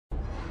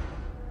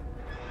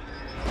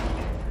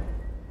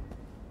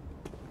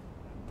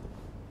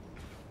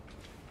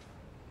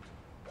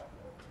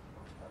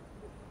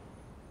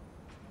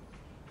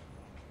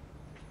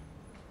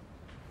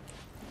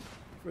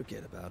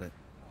Forget about it.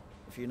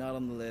 If you're not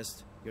on the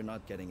list, you're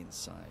not getting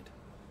inside.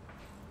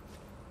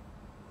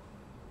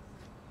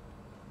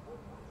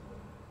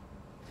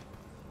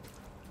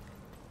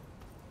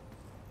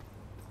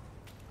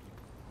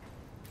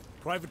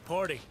 Private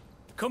party.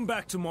 Come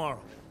back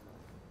tomorrow.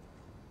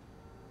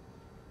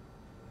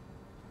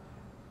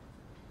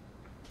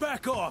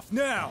 Back off,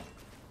 now!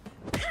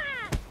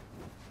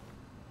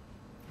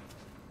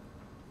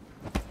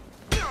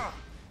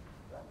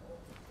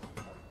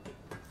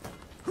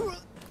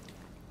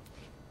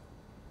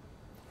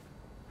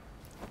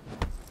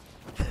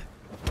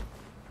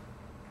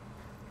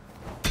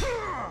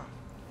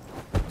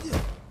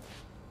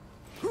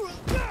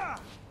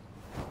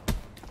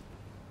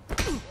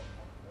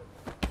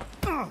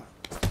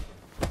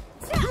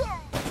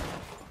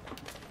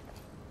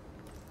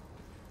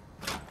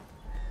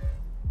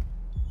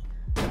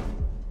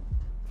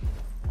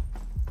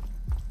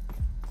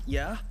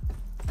 Yeah?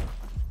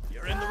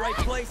 You're in the right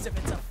place if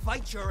it's a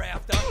fight you're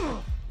after.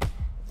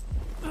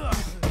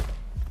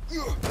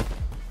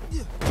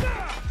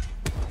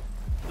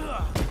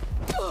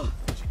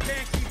 She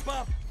can't keep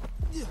up.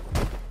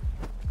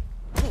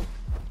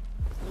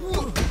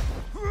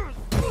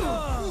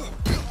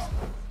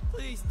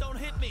 Please, don't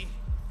hit me.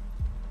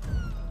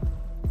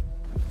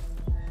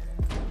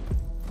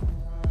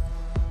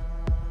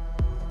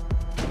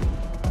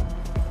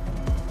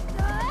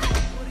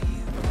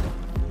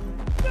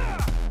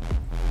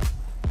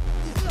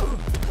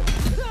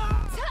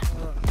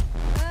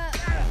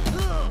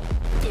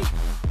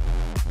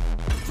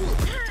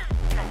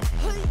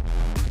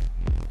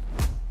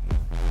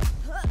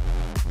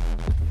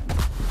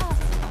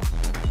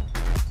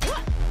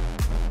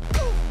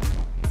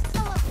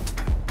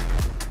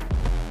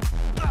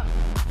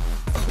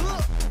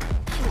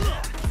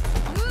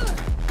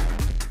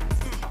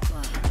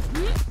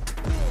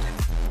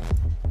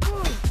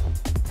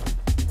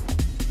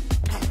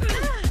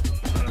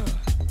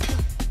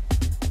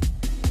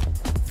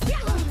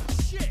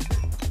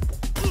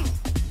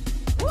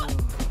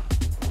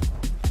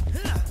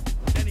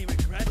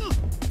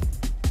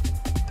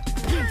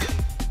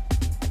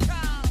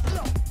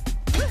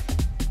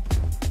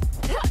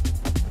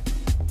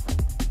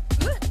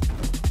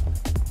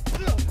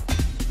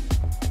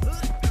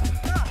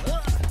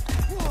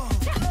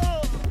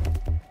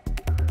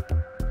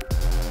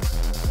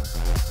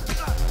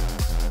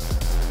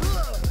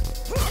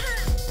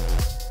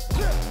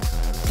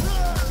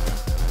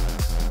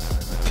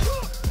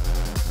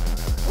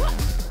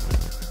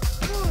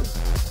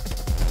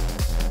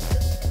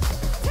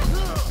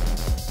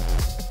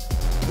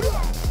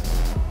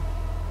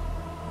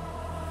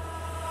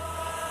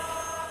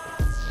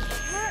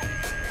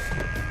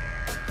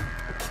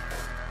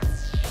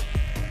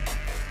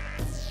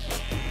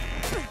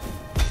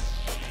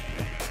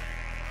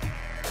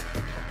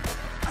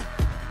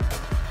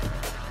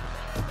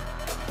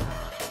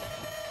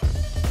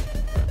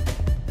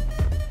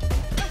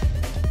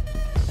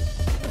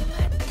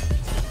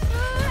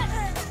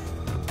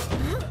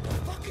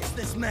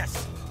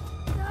 Mess.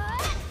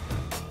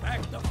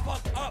 Back the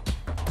fuck up.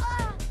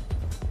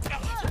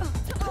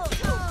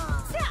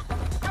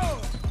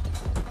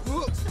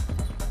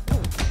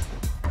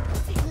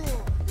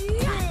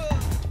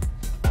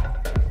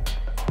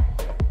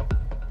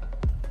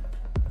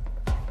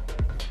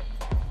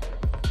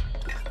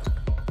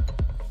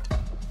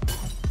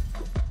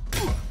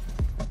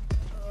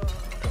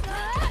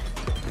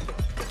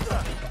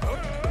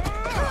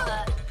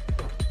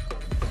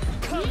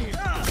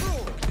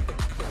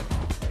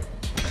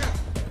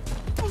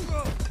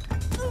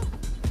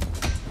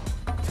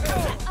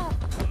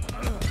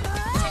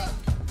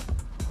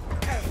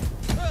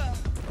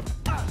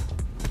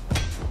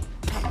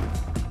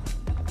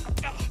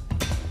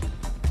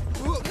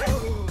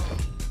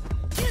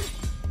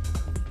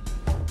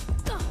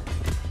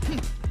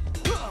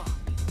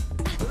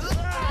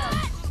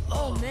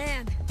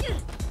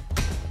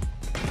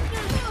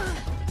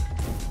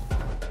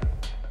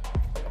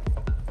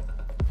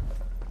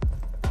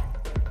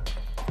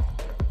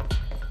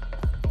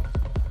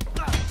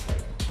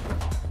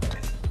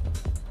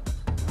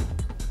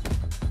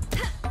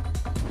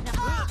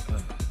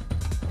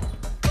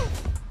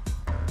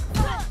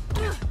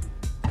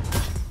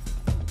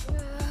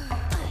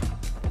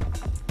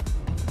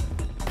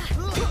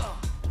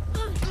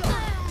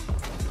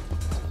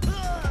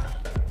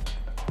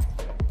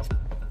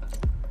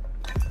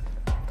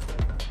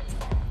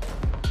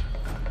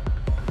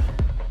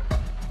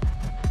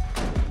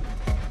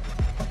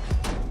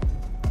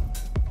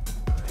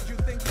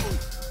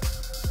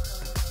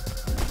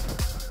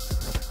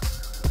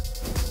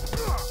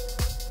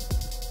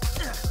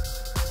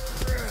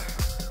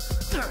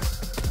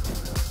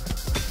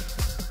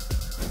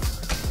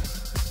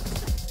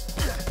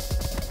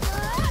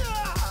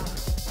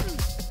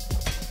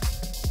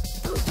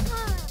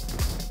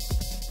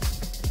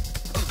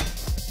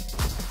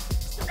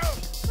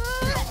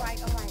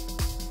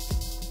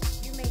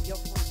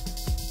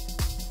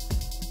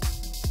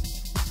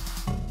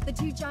 The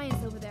two giants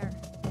over there.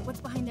 What's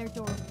behind their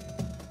door?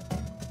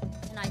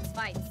 Tonight's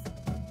fights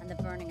and the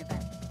burning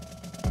event.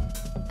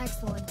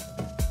 Excellent.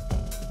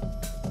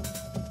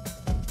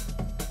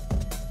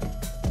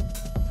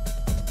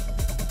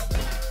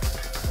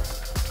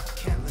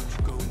 Can't let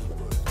you go any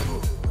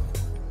further.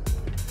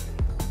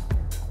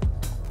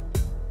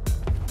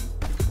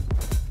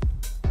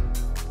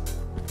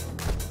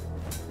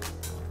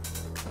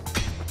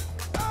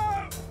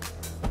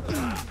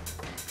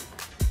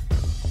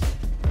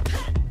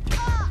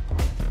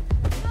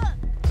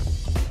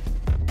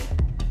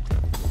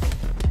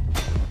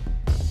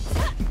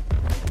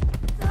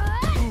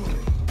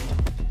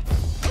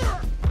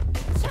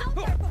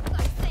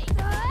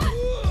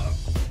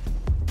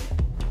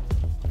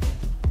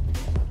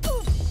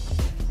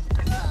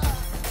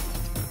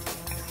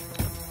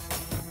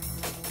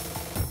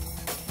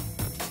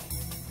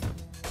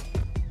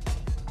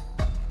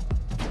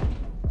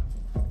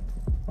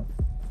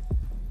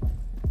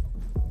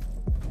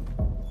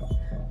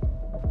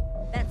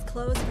 That's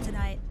closed for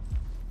tonight.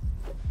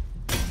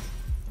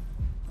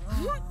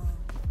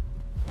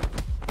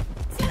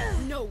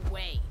 No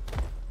way.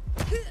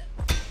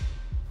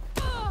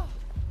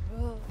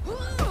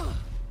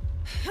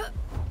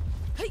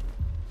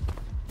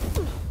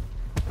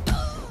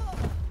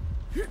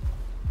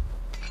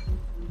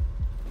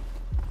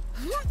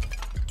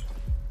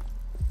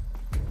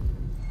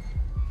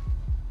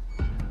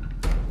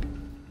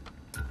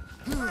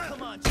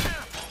 Come on,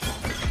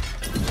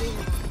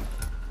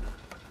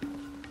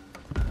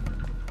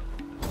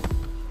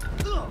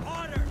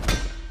 harder.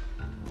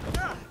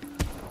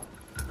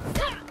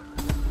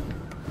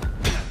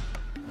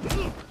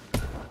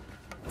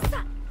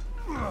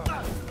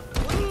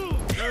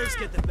 Nerves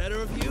get the better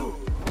of you.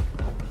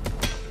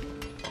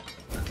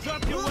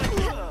 Drop your weapon.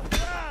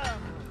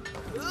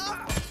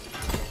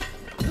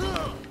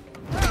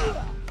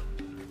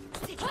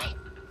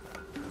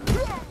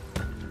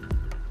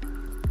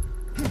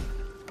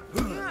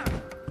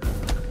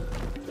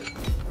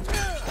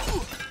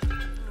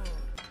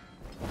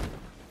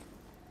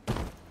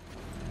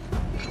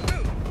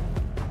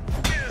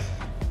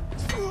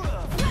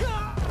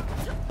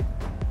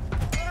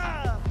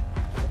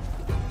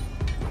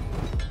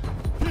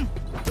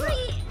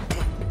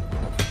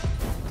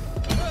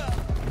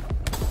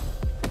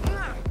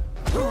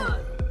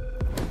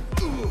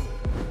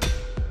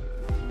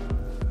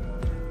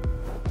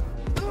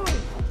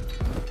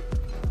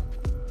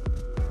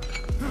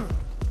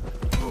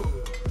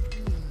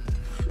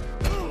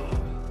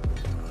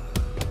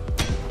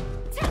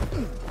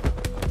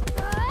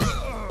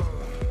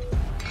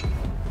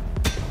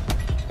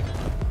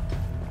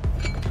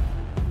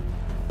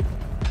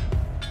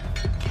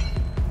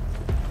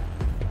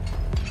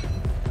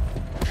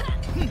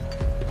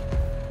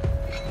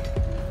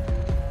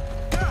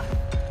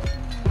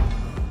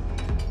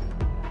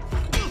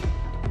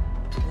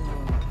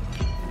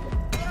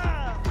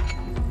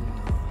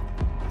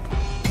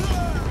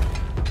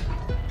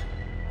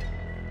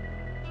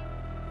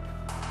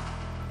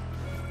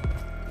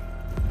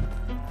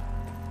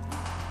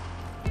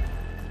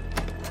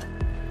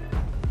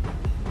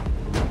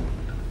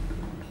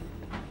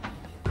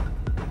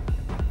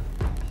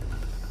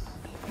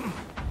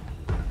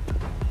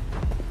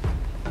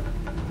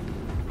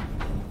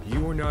 You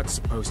were not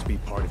supposed to be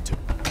part of it.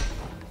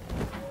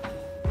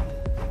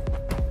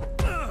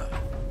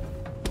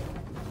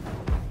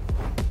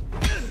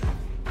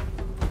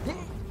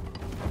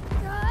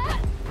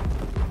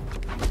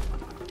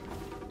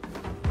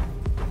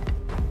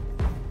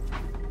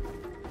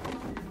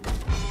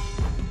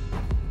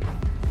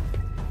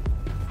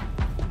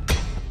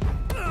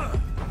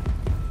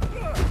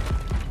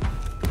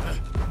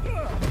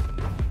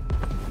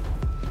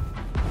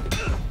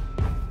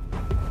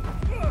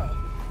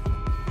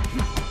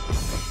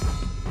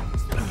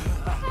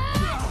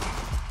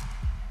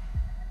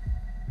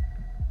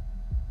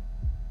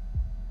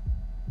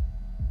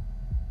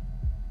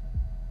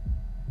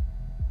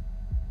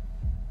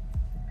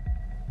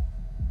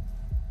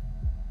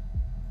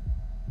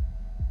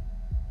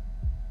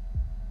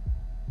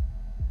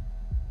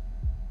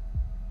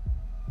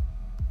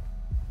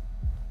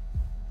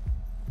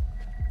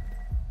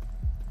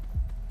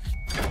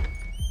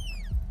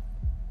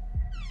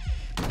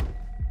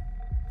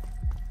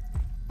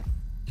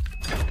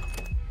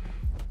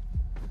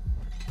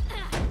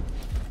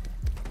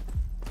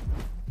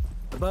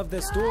 Above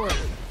this door.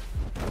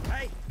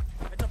 Hey,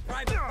 it's a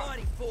private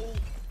party, fool.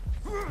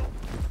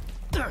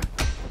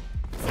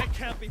 That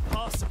can't be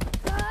possible.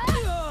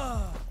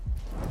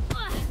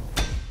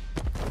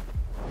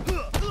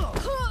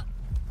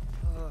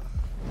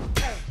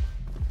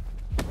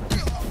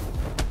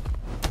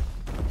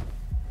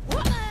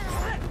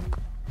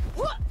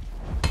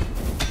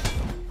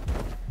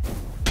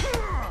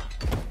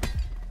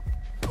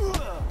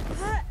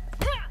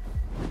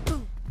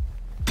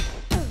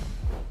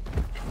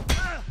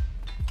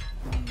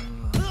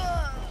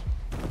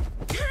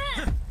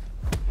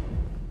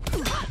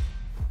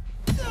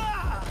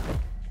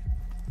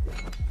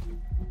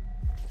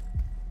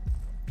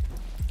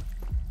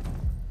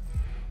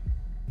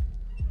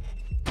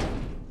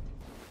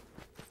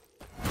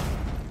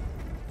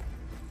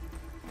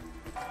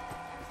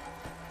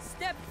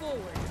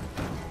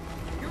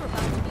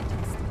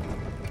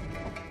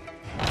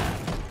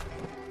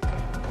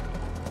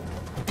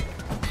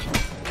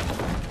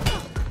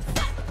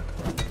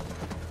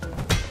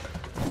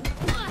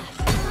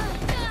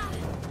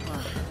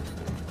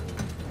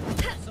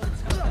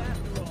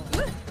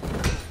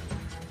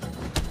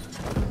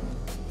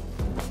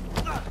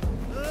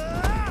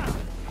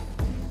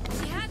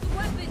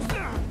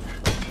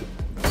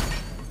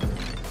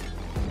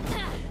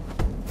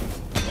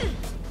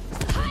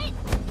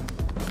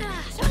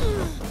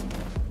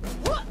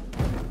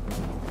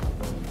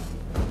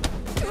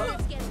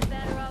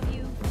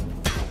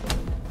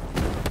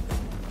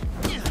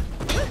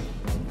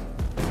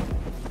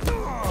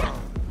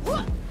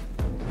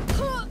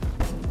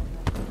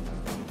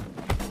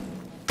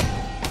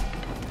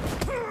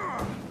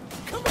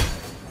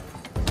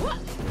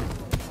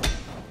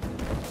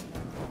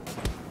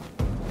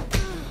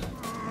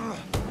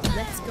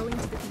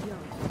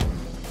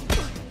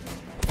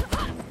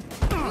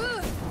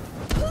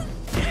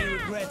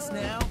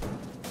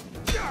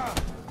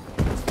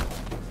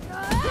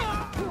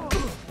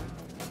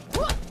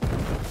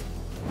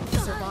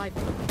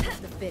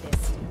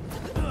 fittest.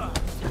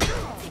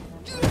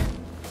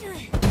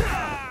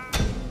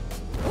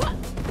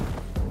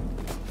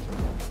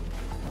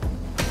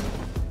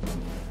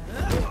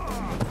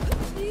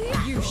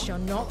 You shall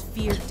not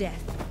fear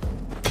death.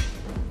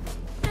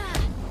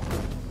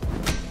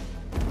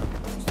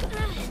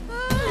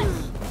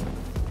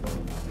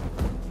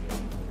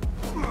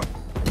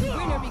 The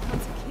winner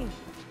becomes a king,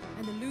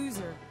 and the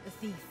loser a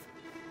thief.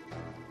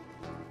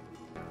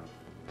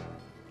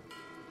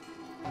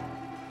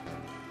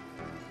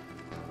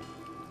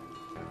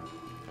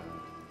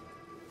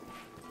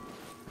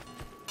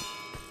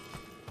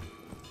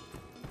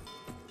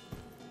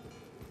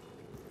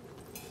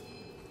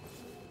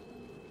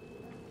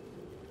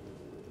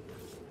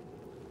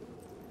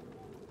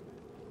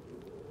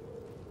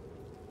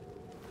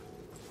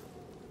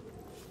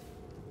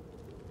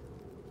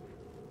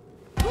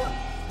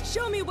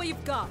 Show me what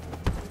you've got.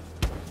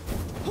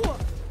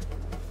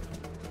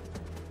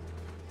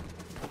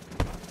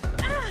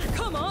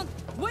 Come on,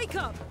 wake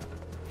up.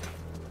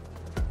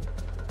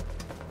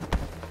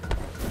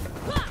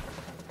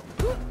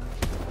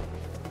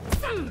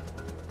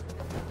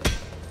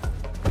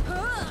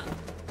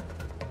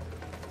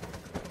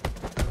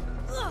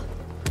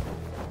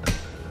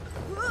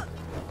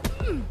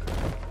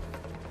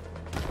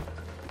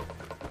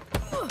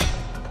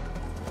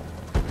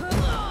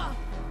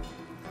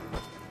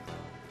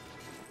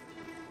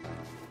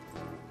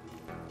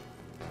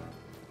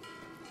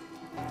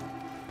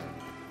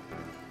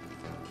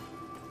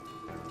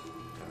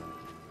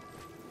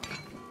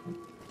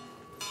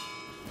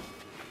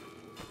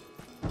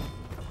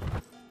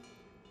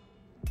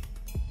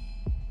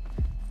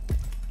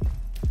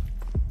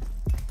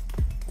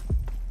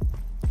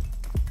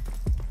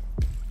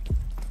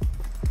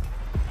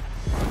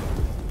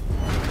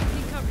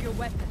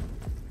 Weapon,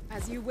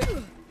 as you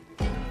will.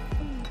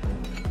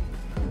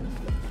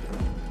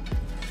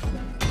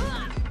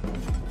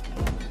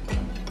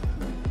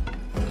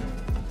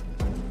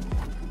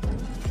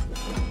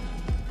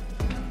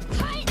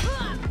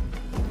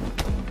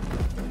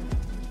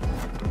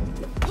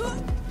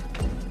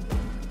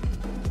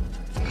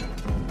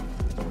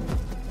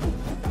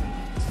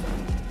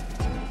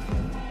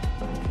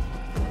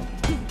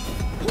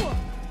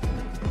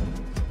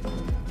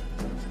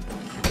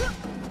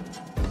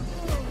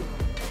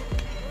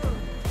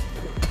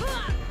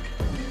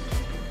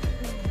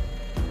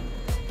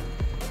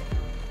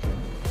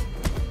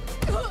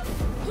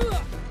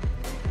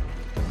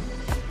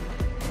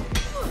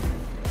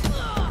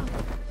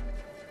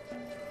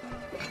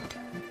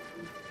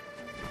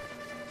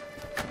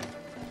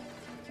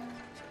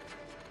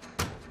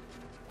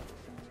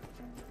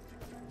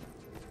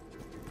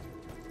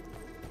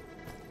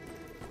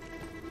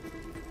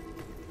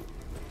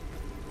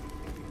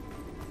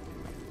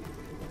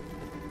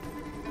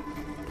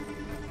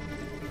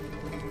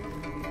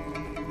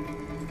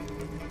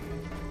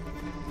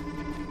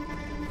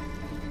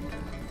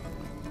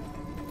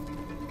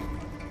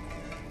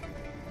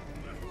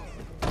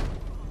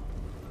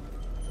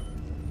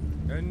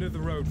 End of the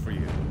road for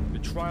you. The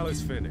trial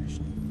is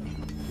finished.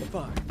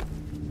 Fine.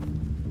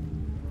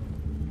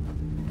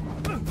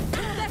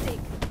 Pathetic!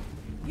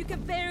 You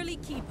can barely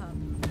keep up.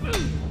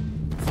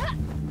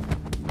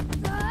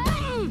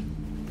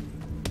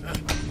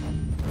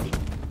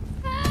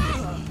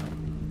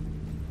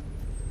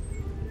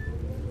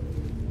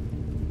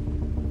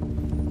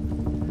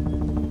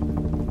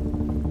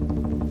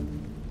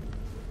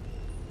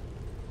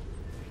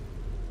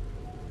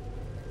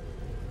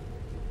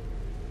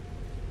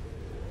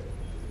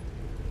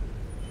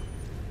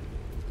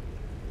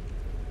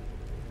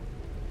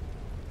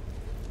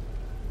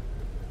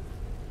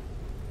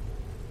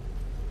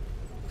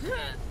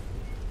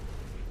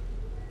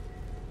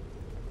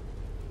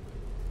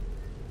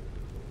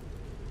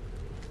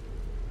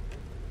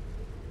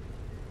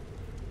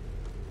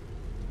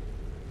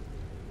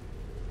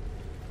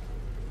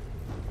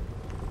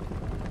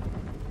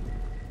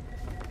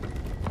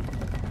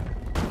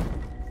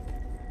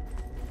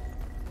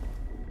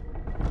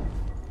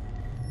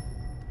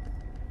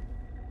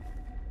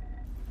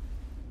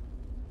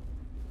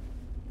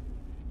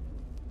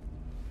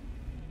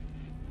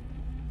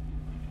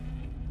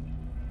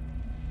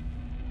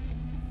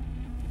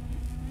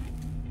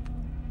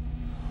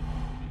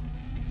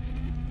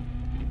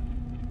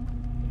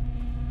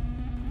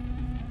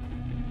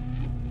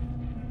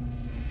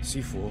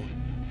 Sifu,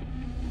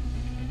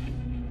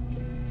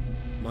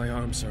 my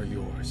arms are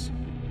yours.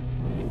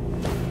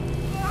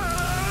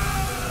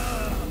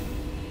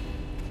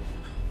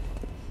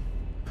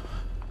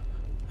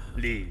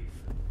 Leave.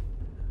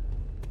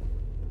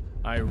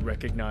 I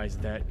recognize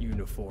that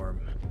uniform.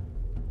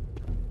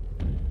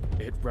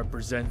 It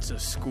represents a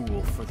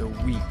school for the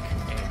weak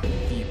and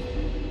feeble.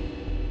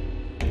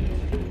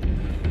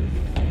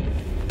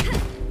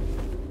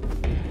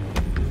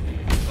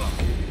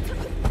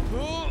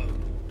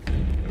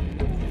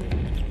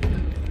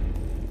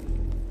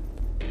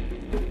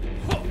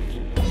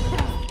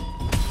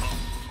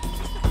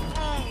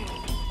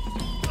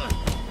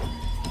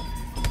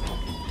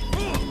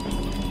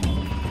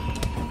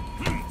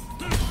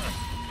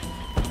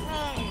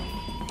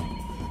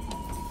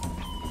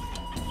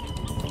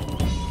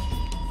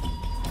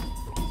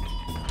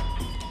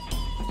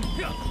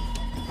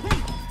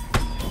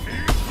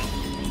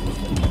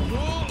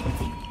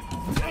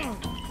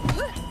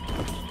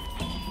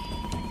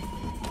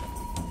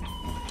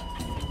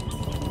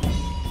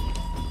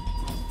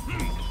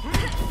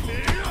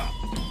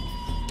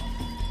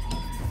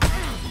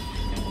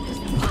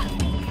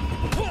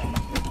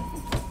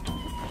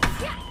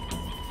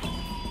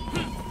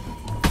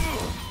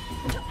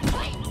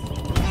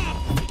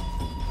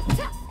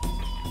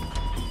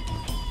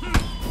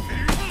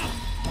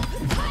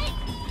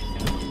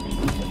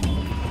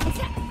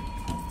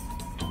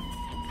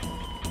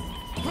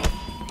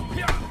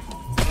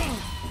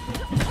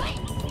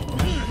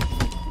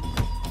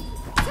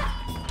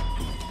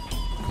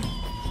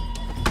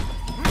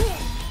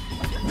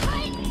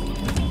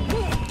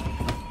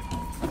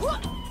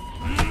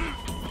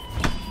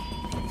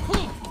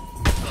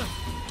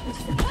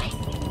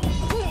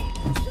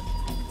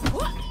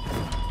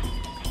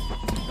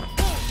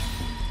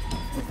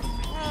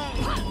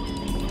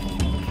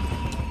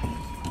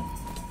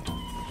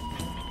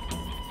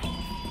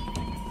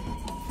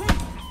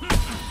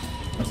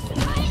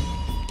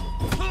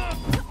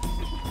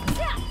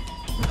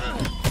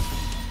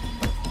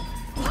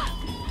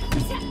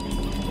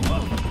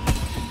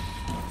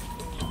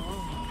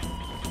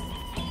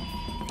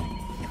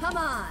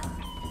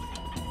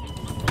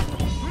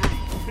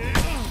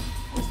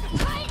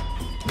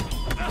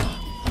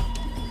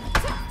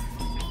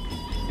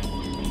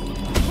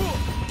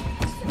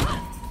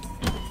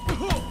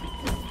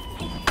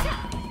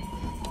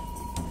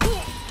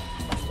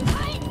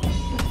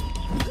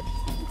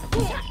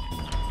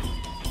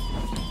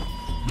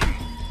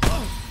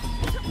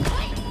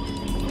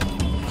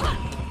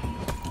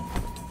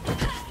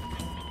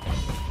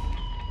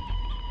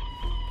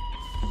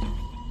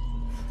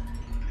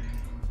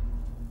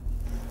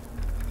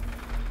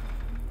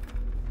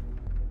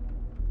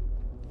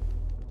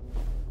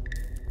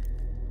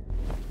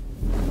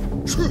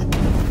 You're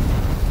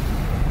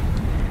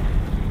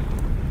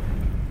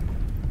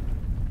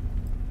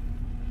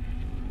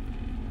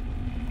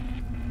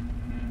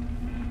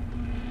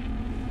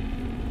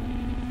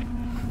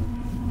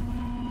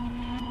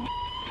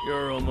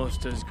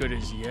almost as good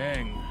as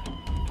Yang.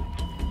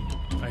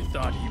 I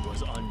thought he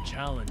was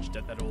unchallenged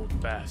at that old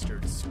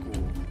bastard's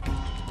school.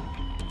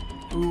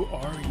 Who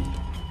are you?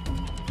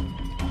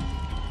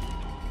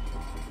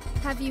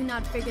 Have you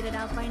not figured it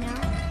out by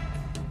now?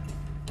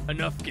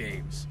 Enough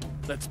games.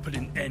 Let's put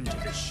an end to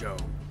this show.